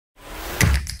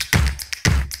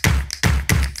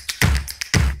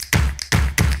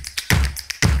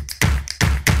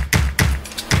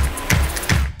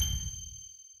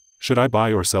Should I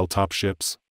buy or sell top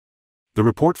ships? The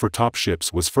report for top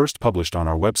ships was first published on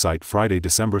our website Friday,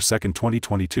 December 2,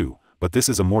 2022, but this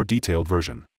is a more detailed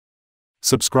version.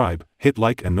 Subscribe, hit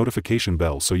like and notification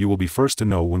bell so you will be first to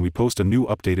know when we post a new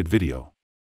updated video.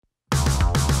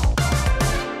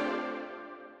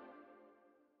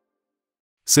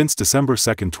 Since December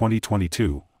 2,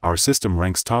 2022, our system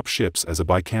ranks top ships as a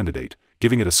buy candidate,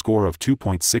 giving it a score of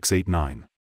 2.689.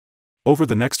 Over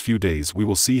the next few days we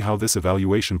will see how this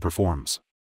evaluation performs.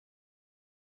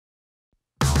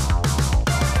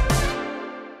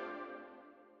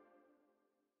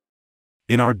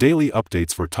 In our daily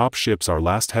updates for top ships, our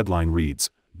last headline reads,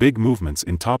 "Big movements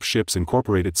in top ships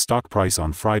Incorporated stock price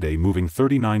on Friday, moving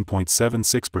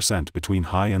 39.76% between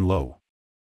high and low."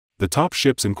 The top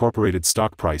ships Incorporated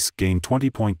stock price gained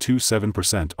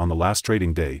 20.27% on the last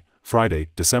trading day, Friday,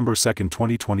 December 2,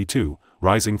 2022,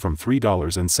 rising from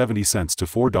 $3.70 to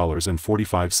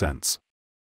 $4.45.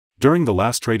 During the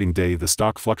last trading day, the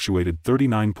stock fluctuated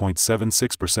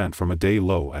 39.76% from a day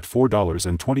low at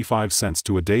 $4.25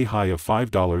 to a day high of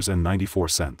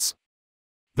 $5.94.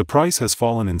 The price has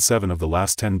fallen in 7 of the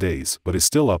last 10 days but is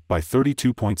still up by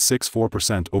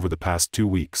 32.64% over the past 2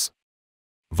 weeks.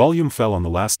 Volume fell on the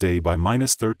last day by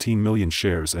 -13 million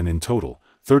shares, and in total,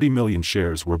 30 million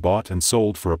shares were bought and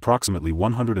sold for approximately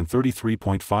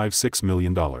 $133.56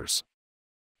 million.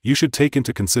 You should take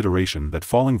into consideration that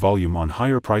falling volume on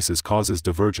higher prices causes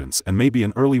divergence and may be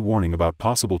an early warning about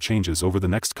possible changes over the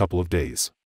next couple of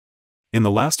days. In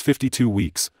the last 52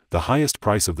 weeks, the highest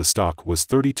price of the stock was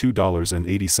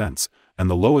 $32.80, and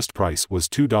the lowest price was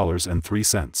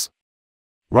 $2.03.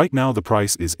 Right now the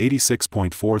price is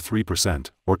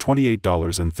 86.43%, or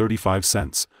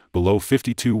 $28.35, below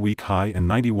 52-week high, and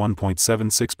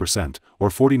 91.76%, or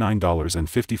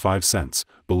 $49.55,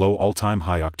 below all-time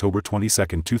high October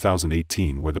 22,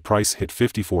 2018, where the price hit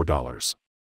 $54.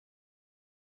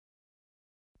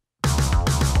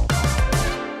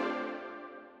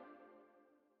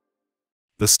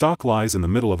 The stock lies in the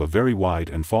middle of a very wide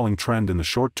and falling trend in the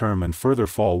short term, and further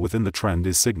fall within the trend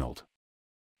is signaled.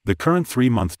 The current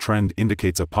 3-month trend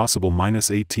indicates a possible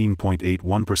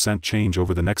 -18.81% change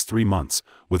over the next 3 months,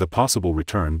 with a possible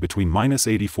return between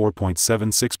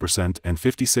 -84.76% and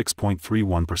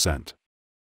 56.31%.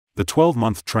 The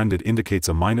 12-month trend indicates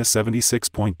a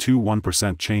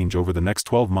 -76.21% change over the next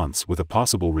 12 months, with a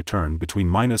possible return between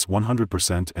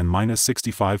 -100% and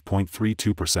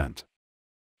 -65.32%.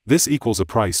 This equals a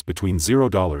price between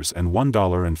 $0 and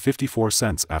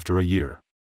 $1.54 after a year.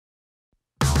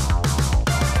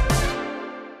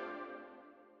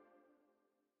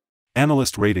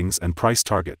 Analyst ratings and price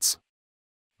targets.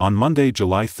 On Monday,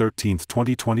 July 13,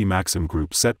 2020, Maxim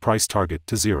Group set price target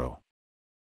to 0.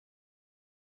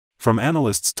 From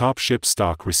analysts, top ship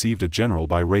stock received a general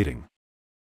buy rating.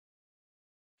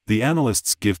 The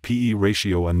analysts give PE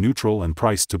ratio a neutral and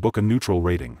price to book a neutral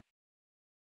rating.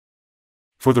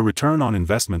 For the return on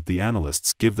investment, the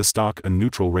analysts give the stock a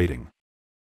neutral rating.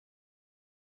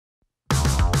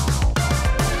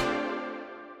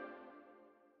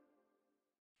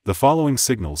 The following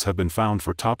signals have been found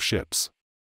for top ships.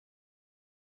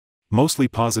 Mostly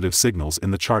positive signals in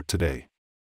the chart today.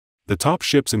 The top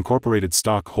ships Incorporated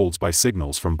stock holds buy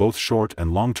signals from both short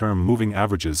and long-term moving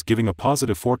averages, giving a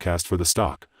positive forecast for the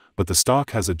stock, but the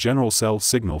stock has a general sell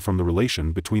signal from the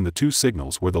relation between the two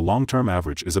signals, where the long-term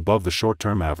average is above the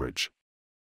short-term average.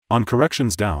 On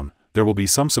corrections down, there will be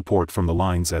some support from the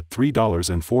lines at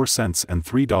 $3.04 and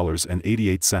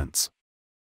 $3.88.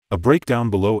 A breakdown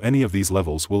below any of these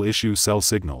levels will issue sell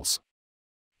signals.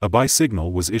 A buy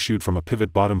signal was issued from a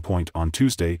pivot bottom point on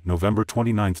Tuesday, November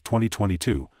 29,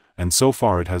 2022, and so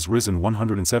far it has risen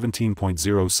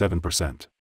 117.07%.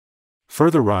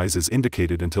 Further rise is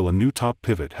indicated until a new top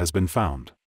pivot has been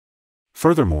found.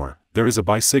 Furthermore, there is a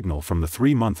buy signal from the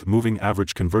 3-month moving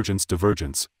average convergence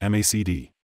divergence,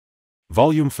 MACD.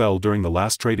 Volume fell during the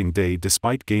last trading day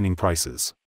despite gaining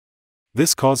prices.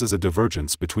 This causes a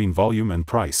divergence between volume and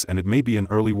price, and it may be an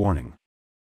early warning.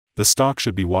 The stock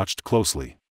should be watched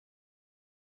closely.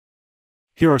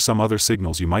 Here are some other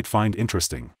signals you might find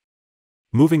interesting.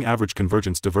 Moving average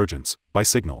convergence divergence, buy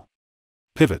signal.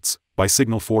 Pivots, buy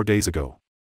signal 4 days ago.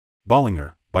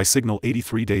 Bollinger, buy signal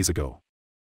 83 days ago.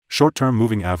 Short-term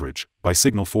moving average, buy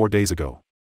signal 4 days ago.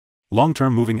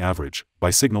 Long-term moving average,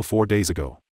 buy signal 4 days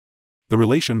ago. The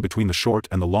relation between the short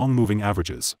and the long moving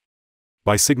averages.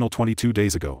 Buy signal 22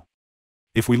 days ago.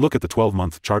 If we look at the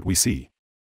 12-month chart, we see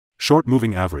short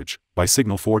moving average, buy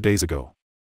signal 4 days ago.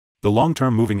 The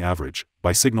long-term moving average,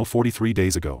 buy signal 43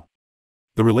 days ago.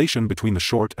 The relation between the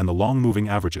short and the long moving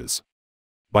averages.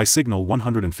 Buy signal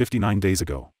 159 days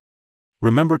ago.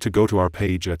 Remember to go to our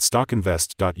page at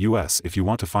StockInvest.us if you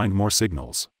want to find more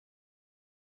signals.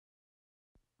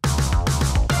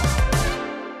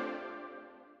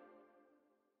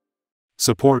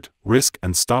 Support, risk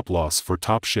and stop loss for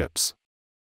top ships.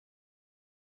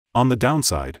 On the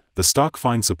downside, the stock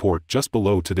finds support just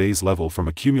below today's level from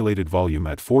accumulated volume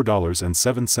at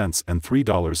 $4.07 and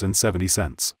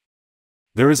 $3.70.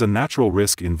 There is a natural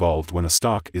risk involved when a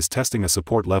stock is testing a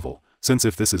support level, since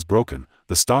if this is broken,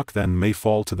 the stock then may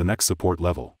fall to the next support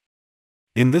level.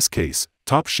 In this case,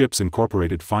 Top Ships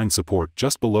Incorporated finds support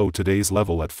just below today's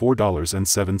level at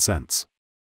 $4.07.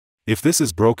 If this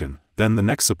is broken, then the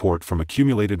next support from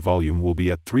accumulated volume will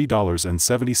be at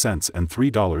 $3.70 and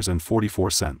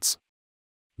 $3.44.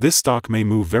 This stock may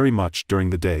move very much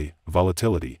during the day,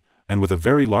 volatility, and with a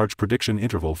very large prediction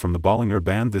interval from the Bollinger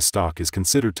Band, this stock is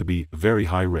considered to be very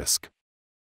high risk.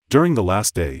 During the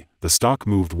last day, the stock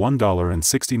moved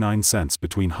 $1.69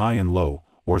 between high and low,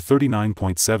 or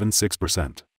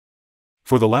 39.76%.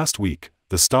 For the last week,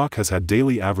 the stock has had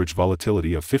daily average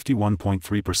volatility of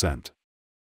 51.3%.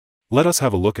 Let us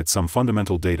have a look at some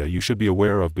fundamental data you should be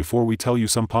aware of before we tell you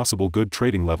some possible good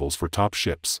trading levels for top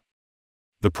ships.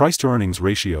 The price-to-earnings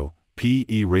ratio,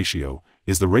 P/E ratio,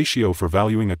 is the ratio for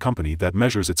valuing a company that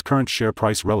measures its current share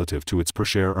price relative to its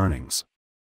per-share earnings.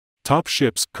 Top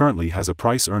Ships currently has a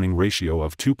price-earning ratio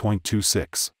of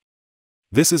 2.26.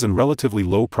 This is a relatively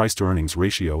low price-to-earnings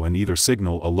ratio and either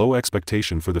signal a low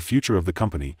expectation for the future of the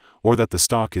company, or that the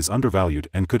stock is undervalued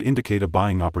and could indicate a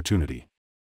buying opportunity.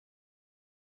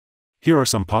 Here are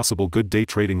some possible good day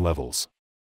trading levels.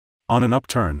 On an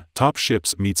upturn, Top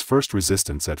Ships meets first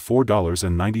resistance at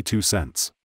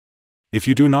 $4.92. If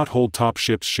you do not hold Top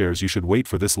Ships shares, you should wait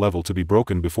for this level to be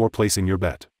broken before placing your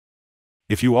bet.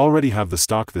 If you already have the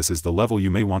stock, this is the level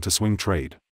you may want to swing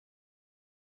trade.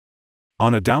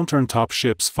 On a downturn, Top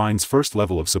Ships finds first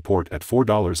level of support at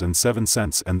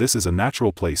 $4.07, and this is a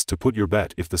natural place to put your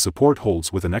bet if the support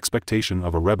holds with an expectation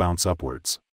of a rebound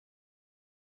upwards.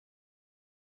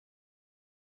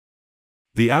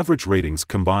 The average ratings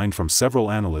combined from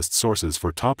several analyst sources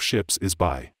for Top Ships is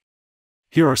buy.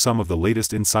 Here are some of the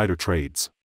latest insider trades.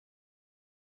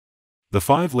 The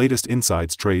 5 latest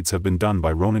insides trades have been done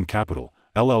by Ronin Capital,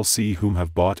 LLC, whom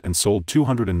have bought and sold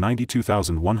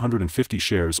 292,150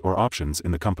 shares or options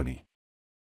in the company.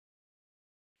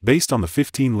 Based on the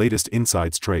 15 latest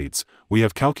insides trades, we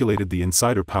have calculated the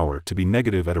insider power to be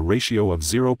negative at a ratio of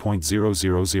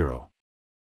 0.000.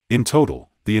 In total,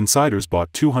 the insiders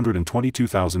bought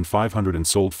 222,500 and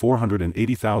sold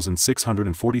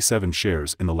 480,647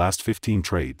 shares in the last 15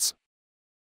 trades.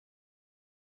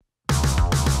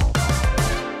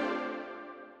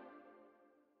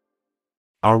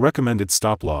 Our recommended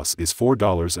stop loss is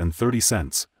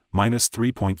 $4.30, minus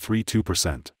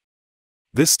 3.32%.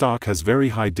 This stock has very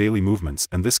high daily movements,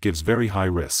 and this gives very high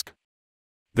risk.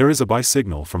 There is a buy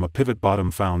signal from a pivot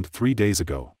bottom found 3 days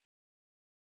ago.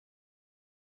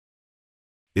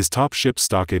 Is Top Ships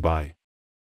stock a buy?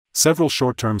 Several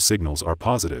short-term signals are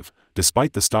positive.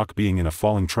 Despite the stock being in a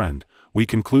falling trend, we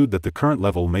conclude that the current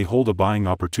level may hold a buying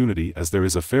opportunity, as there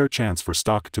is a fair chance for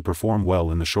stock to perform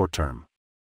well in the short term.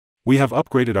 We have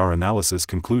upgraded our analysis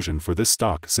conclusion for this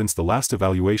stock since the last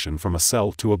evaluation from a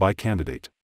sell to a buy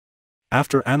candidate.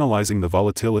 After analyzing the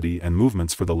volatility and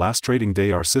movements for the last trading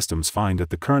day, our systems find that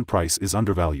the current price is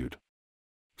undervalued.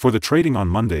 For the trading on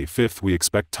Monday 5th, we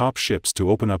expect Top Ships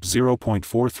to open up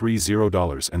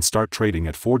 $0.430 and start trading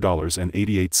at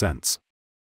 $4.88.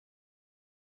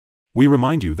 We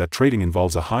remind you that trading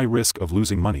involves a high risk of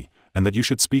losing money, and that you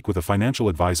should speak with a financial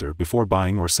advisor before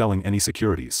buying or selling any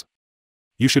securities.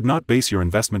 You should not base your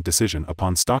investment decision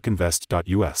upon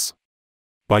StockInvest.us.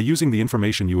 By using the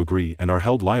information, you agree and are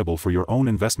held liable for your own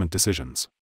investment decisions.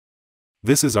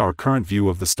 This is our current view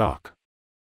of the stock.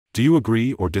 Do you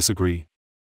agree or disagree?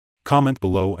 Comment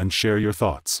below and share your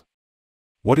thoughts.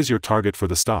 What is your target for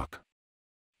the stock?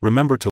 Remember to